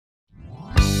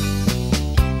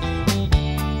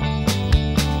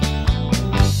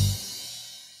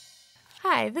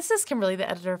Hi, this is Kimberly, the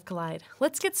editor of Collide.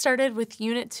 Let's get started with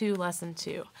Unit 2, Lesson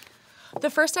 2. The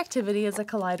first activity is a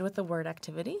Collide with the Word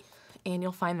activity, and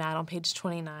you'll find that on page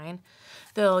 29.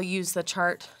 They'll use the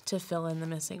chart to fill in the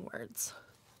missing words.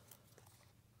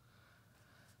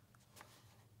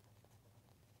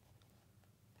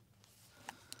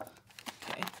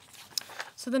 Okay.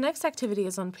 So the next activity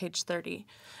is on page 30.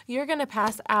 You're going to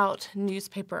pass out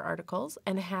newspaper articles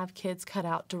and have kids cut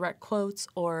out direct quotes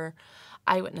or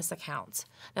eyewitness accounts.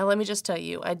 Now let me just tell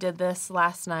you, I did this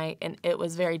last night and it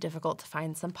was very difficult to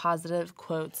find some positive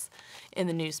quotes in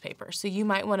the newspaper. So you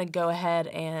might want to go ahead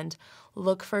and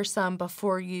look for some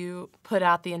before you put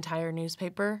out the entire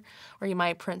newspaper, or you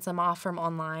might print some off from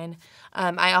online.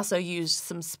 I also used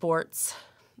some sports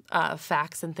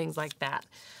facts and things like that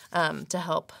to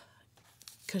help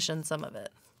cushion some of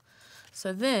it.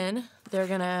 So then they're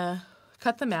going to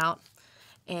cut them out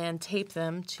and tape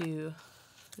them to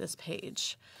this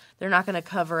page. They're not going to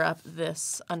cover up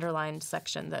this underlined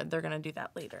section. They're going to do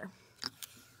that later.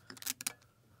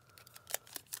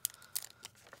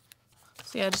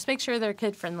 So yeah, just make sure they're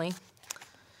kid friendly.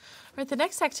 All right, the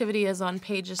next activity is on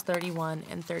pages 31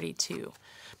 and 32.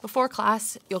 Before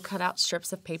class, you'll cut out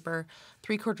strips of paper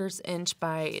 3/4 inch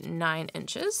by 9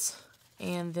 inches,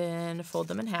 and then fold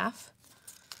them in half.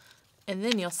 And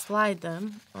then you'll slide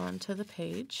them onto the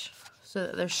page so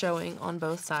that they're showing on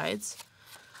both sides.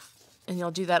 And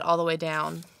you'll do that all the way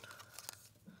down.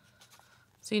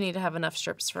 So you need to have enough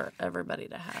strips for everybody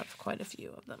to have quite a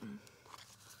few of them.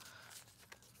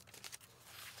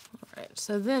 All right,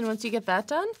 so then once you get that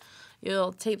done,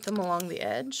 you'll tape them along the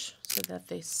edge so that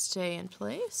they stay in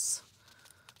place.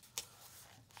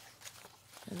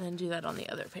 And then do that on the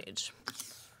other page.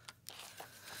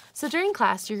 So during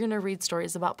class, you're going to read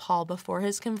stories about Paul before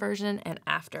his conversion and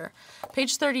after.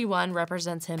 Page 31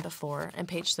 represents him before, and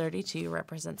page 32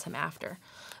 represents him after.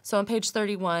 So on page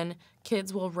 31,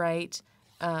 kids will write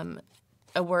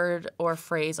a word or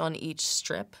phrase on each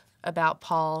strip about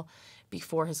Paul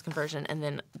before his conversion, and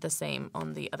then the same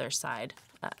on the other side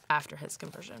after his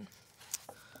conversion.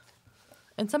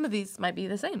 And some of these might be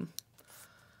the same.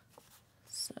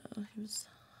 So he was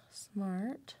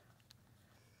smart.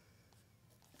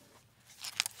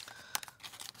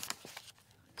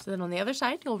 So then on the other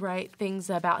side, you'll write things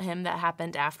about him that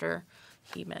happened after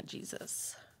he met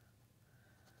Jesus.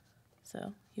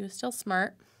 So he was still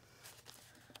smart,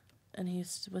 and he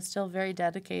was still very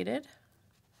dedicated,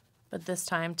 but this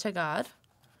time to God.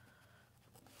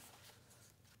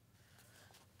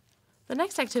 The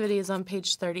next activity is on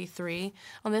page 33.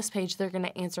 On this page, they're going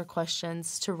to answer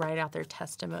questions to write out their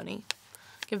testimony.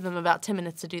 Give them about 10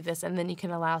 minutes to do this, and then you can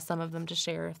allow some of them to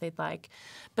share if they'd like.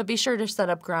 But be sure to set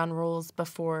up ground rules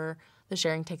before the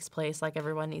sharing takes place, like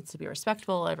everyone needs to be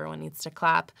respectful, everyone needs to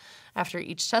clap after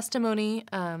each testimony,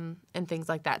 and things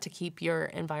like that to keep your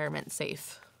environment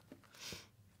safe.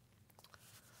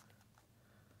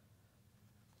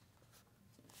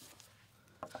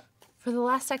 For the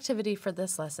last activity for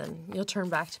this lesson, you'll turn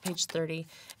back to page 30,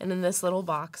 and in this little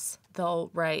box, they'll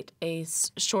write a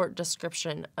short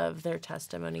description of their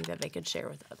testimony that they could share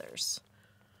with others.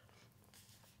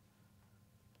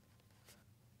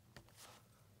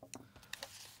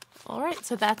 All right,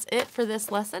 so that's it for this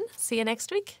lesson. See you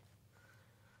next week.